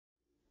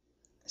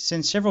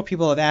Since several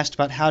people have asked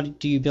about how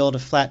do you build a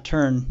flat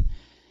turn,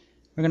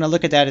 we're going to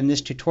look at that in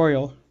this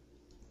tutorial.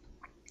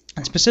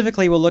 And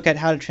specifically, we'll look at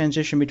how to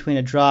transition between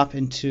a drop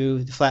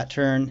into the flat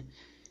turn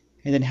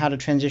and then how to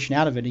transition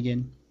out of it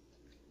again.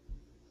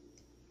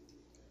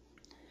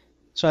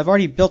 So I've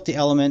already built the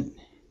element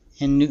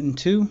in Newton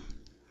 2,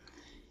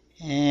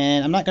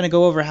 and I'm not going to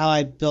go over how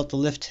I built the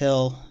lift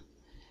hill.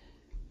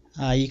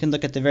 You can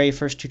look at the very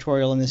first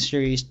tutorial in this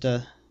series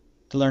to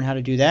learn how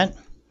to do that.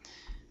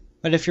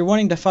 But if you're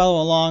wanting to follow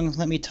along,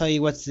 let me tell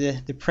you what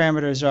the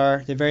parameters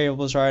are, the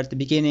variables are at the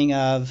beginning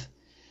of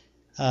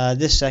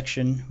this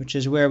section, which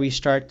is where we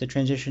start the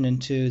transition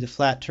into the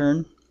flat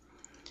turn.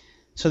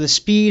 So the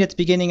speed at the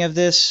beginning of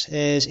this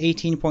is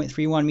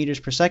 18.31 meters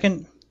per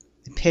second.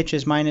 The pitch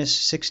is minus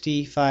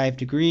 65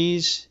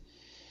 degrees.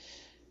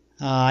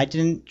 I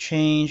didn't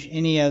change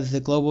any of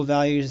the global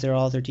values. They're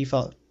all their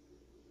default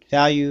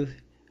value.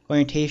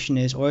 Orientation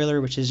is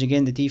Euler, which is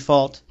again the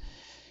default.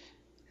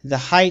 The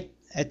height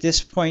at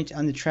this point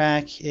on the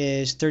track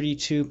is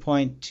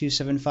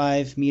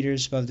 32.275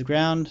 meters above the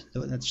ground.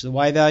 That's the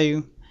Y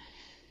value.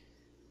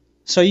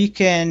 So you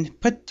can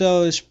put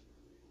those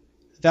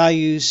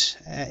values,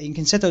 you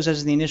can set those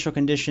as the initial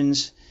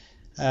conditions,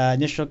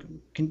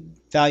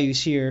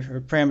 values here,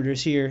 or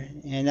parameters here,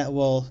 and that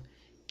will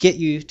get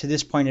you to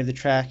this point of the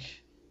track,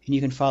 and you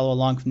can follow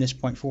along from this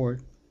point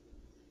forward.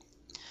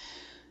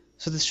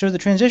 So the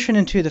transition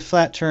into the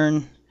flat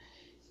turn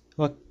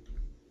will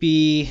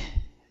be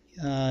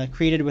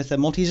created with a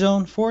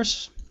multi-zone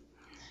force,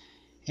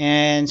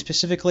 and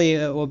specifically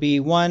it will be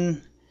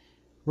one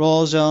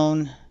roll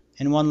zone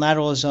and one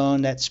lateral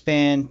zone that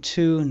span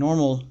two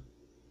normal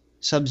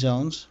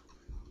subzones.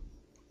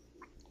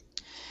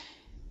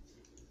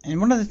 And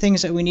one of the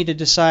things that we need to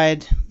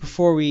decide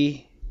before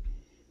we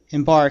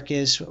embark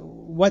is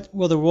what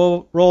will the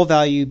roll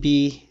value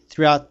be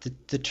throughout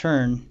the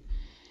turn.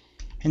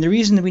 And the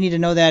reason that we need to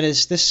know that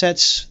is this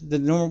sets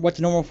what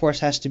the normal force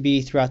has to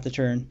be throughout the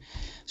turn.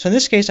 So in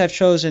this case I've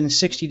chosen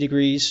 60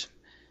 degrees.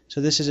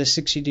 So this is a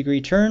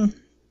 60-degree turn.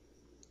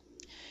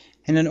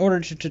 And in order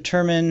to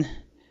determine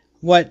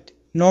what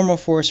normal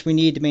force we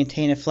need to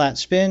maintain a flat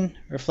spin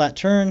or flat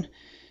turn,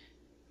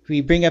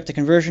 we bring up the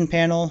conversion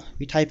panel,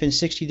 we type in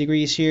 60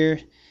 degrees here,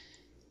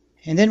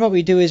 and then what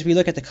we do is we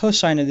look at the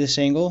cosine of this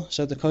angle.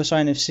 So the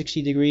cosine of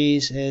 60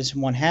 degrees is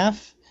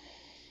 1/2,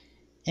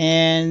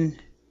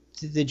 and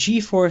the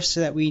g-force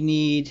that we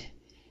need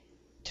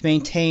to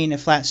maintain a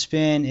flat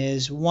spin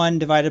is 1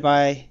 divided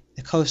by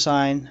the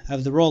cosine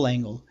of the roll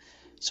angle.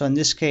 So in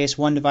this case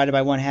 1 divided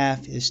by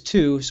 1/2 is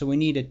 2, so we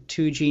need a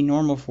 2g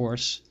normal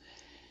force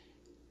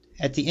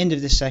at the end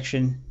of this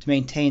section to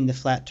maintain the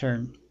flat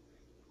turn.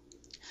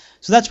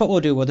 So that's what we'll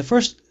do. Well, the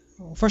first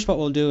what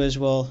we'll do is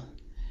we'll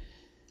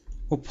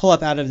pull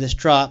up out of this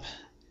drop.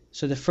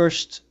 So the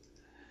first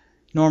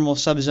normal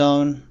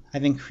subzone,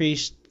 I've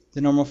increased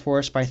the normal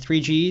force by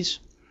 3 Gs.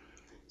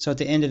 So at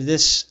the end of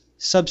this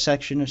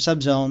subsection or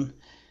subzone,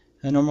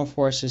 the normal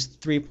force is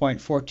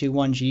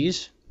 3.421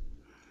 Gs.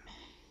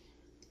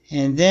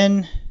 And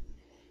then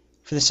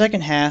for the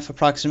second half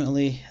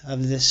approximately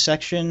of this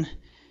section,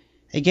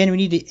 again we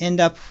need to end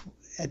up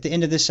at the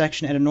end of this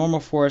section at a normal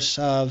force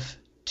of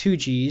 2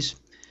 Gs.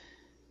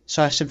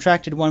 So I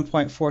subtracted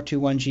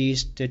 1.421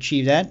 Gs to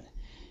achieve that.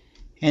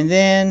 And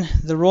then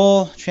the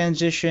roll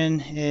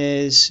transition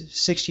is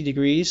 60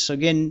 degrees. So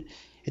again,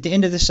 at the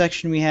end of this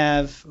section we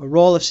have a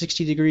roll of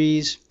 60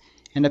 degrees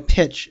and a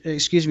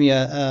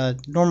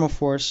normal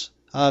force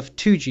of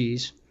 2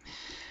 Gs.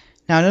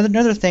 Now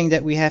another thing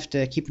that we have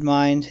to keep in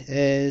mind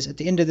is at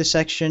the end of this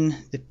section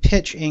the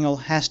pitch angle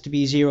has to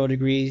be 0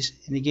 degrees.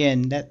 And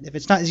again, that if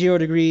it's not 0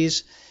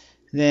 degrees,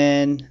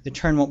 then the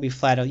turn won't be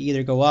flat. It'll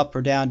either go up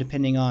or down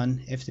depending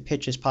on if the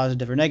pitch is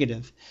positive or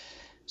negative.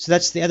 So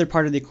that's the other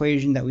part of the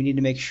equation that we need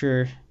to make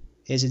sure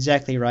is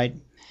exactly right.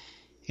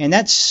 And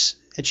that's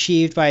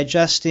achieved by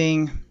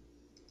adjusting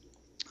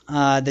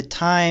the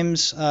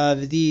times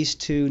of these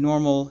two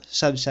normal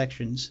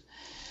subsections.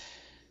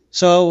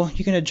 So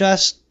you can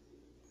adjust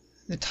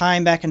the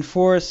time back and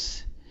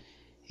forth,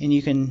 and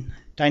you can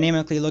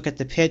dynamically look at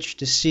the pitch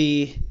to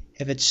see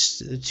if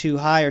it's too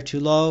high or too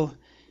low,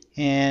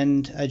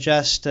 and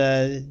adjust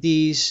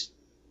these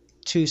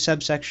two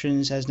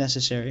subsections as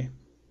necessary.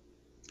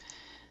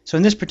 So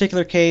in this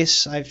particular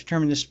case, I've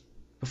determined this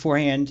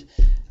beforehand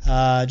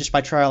just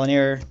by trial and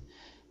error.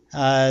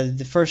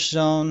 The first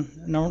zone,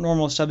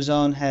 normal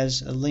subzone,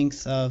 has a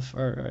length of,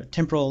 or a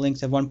temporal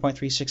length of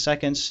 1.36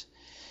 seconds,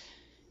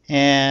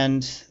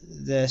 and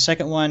the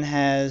second one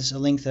has a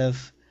length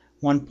of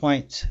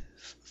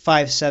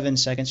 1.57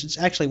 seconds. It's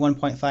actually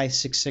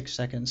 1.566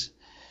 seconds.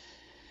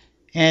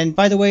 And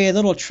by the way, a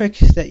little trick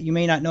that you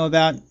may not know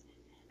about,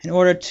 in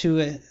order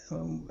to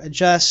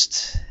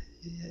adjust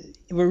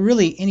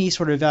really any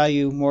sort of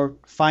value more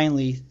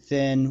finely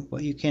than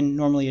what you can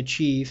normally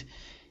achieve,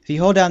 if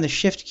you hold down the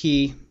shift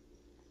key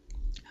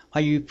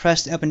while you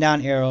press the up and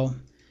down arrow,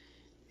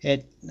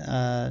 it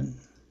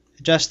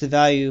adjusts the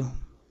value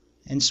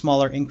in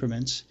smaller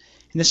increments.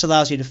 And this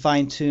allows you to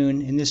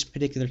fine-tune, in this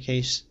particular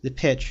case, the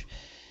pitch.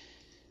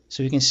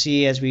 So we can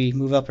see as we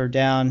move up or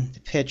down, the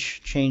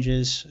pitch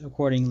changes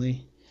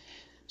accordingly.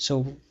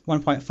 So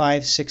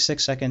 1.566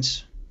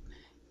 seconds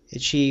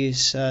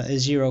achieves a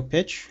 0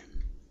 pitch.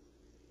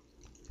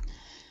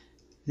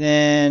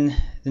 Then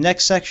the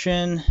next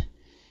section,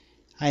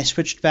 I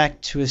switched back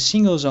to a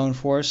single zone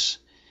force,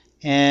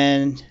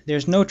 and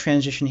there's no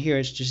transition here.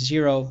 It's just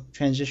 0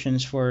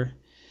 transitions for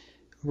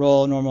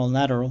roll, normal, and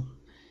lateral.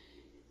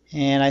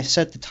 And I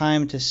set the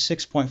time to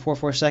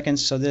 6.44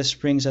 seconds, so this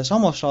brings us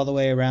almost all the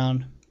way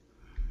around.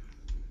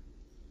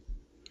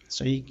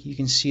 So you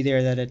can see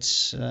there that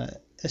it's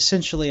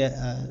essentially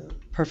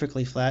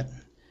perfectly flat.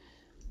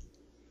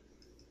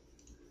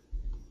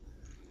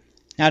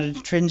 Now to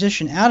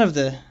transition out of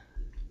the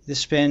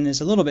spin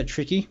is a little bit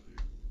tricky.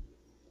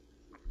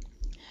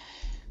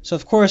 So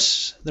of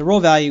course the roll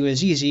value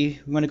is easy.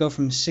 We want to go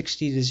from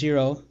 60 to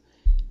 0.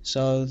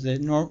 So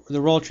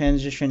the roll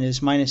transition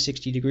is minus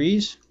 60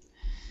 degrees.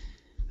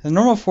 The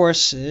normal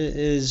force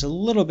is a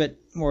little bit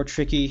more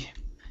tricky.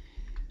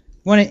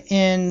 We want to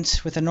end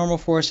with a normal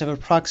force of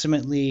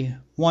approximately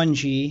 1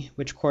 g,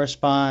 which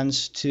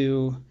corresponds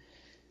to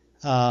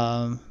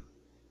level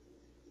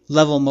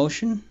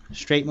motion,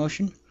 straight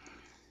motion.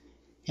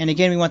 And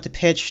again, we want the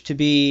pitch to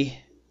be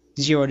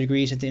 0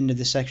 degrees at the end of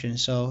the section.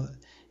 So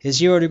a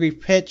 0 degree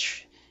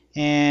pitch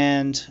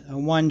and a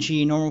 1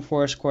 g normal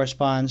force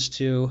corresponds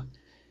to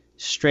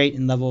straight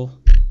and level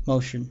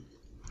motion.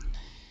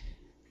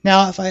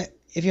 Now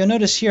if you'll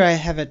notice here, I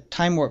have a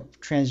time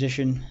warp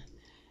transition.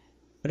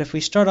 But if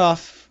we start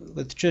off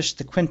with just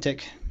the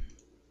quintic,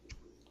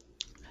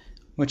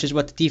 which is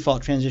what the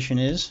default transition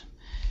is,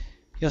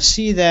 you'll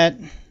see that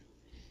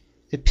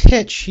the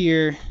pitch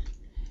here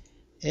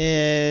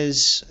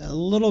is a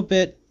little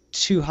bit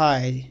too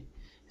high.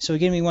 So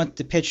again, we want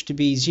the pitch to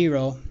be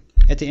 0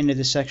 at the end of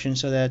the section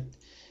so that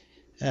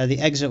the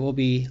exit will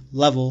be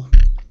level.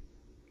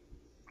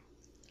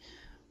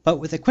 But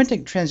with the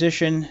quintic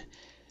transition,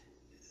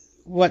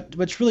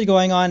 what's really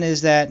going on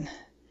is that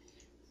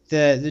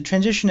the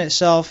transition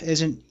itself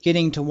isn't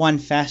getting to 1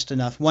 g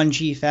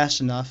fast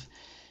enough.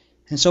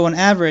 And so on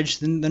average,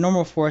 the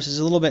normal force is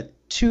a little bit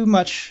too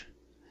much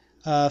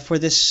for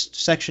this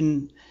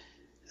section.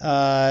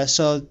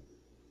 So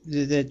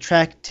the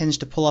track tends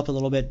to pull up a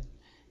little bit,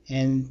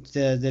 and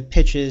the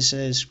pitch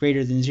is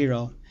greater than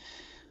 0.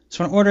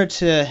 So in order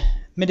to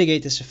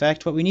mitigate this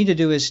effect, what we need to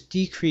do is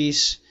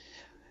decrease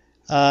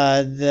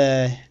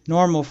the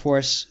normal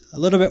force a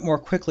little bit more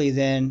quickly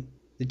than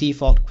the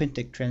default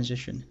quintic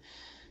transition.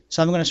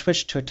 So I'm going to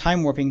switch to a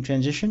time warping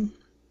transition.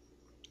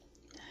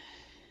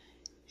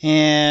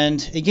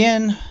 And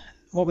again,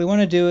 what we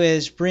want to do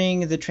is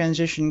bring the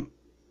transition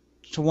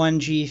to 1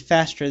 g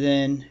faster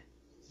than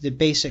the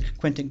basic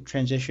quintic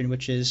transition,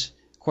 which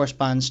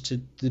corresponds to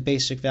the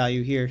basic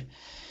value here.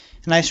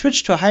 And I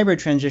switched to a hybrid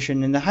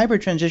transition, and the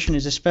hybrid transition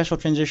is a special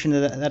transition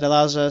that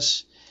allows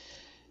us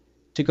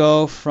to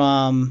go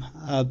from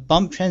a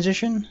bump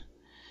transition,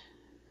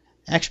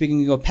 actually we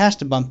can go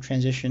past a bump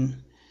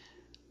transition,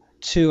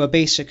 to a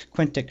basic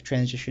quintic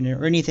transition,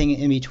 or anything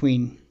in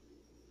between.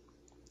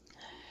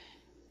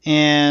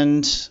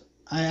 And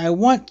I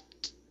want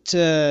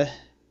to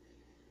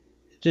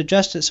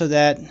adjust it so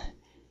that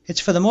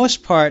it's for the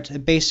most part a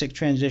basic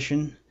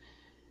transition,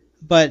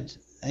 but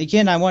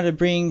again I want to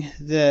bring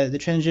the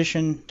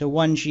transition to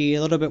 1 g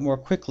a little bit more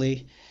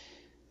quickly.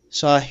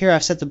 So here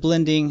I've set the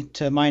blending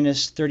to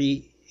minus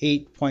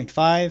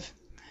 38.5,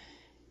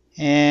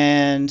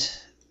 and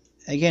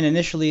again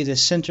initially the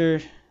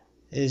center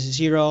is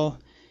 0,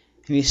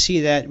 and we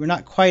see that we're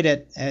not quite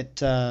at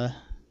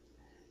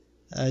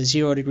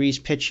 0 degrees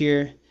pitch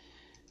here.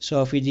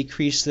 So if we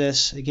decrease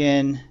this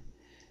again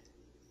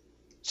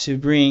to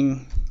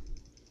bring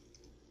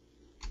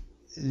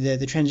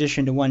the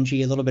transition to 1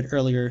 g a little bit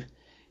earlier,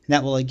 and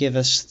that will give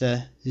us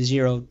the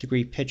 0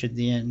 degree pitch at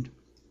the end.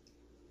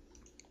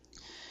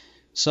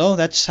 So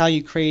that's how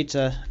you create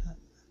a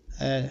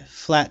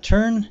flat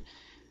turn.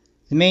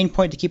 The main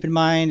point to keep in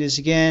mind is,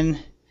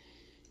 again,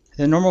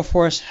 the normal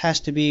force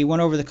has to be 1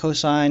 over the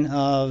cosine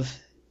of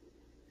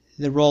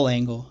the roll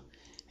angle.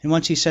 And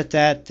once you set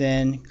that,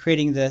 then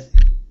creating the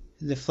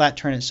flat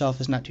turn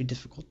itself is not too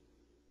difficult.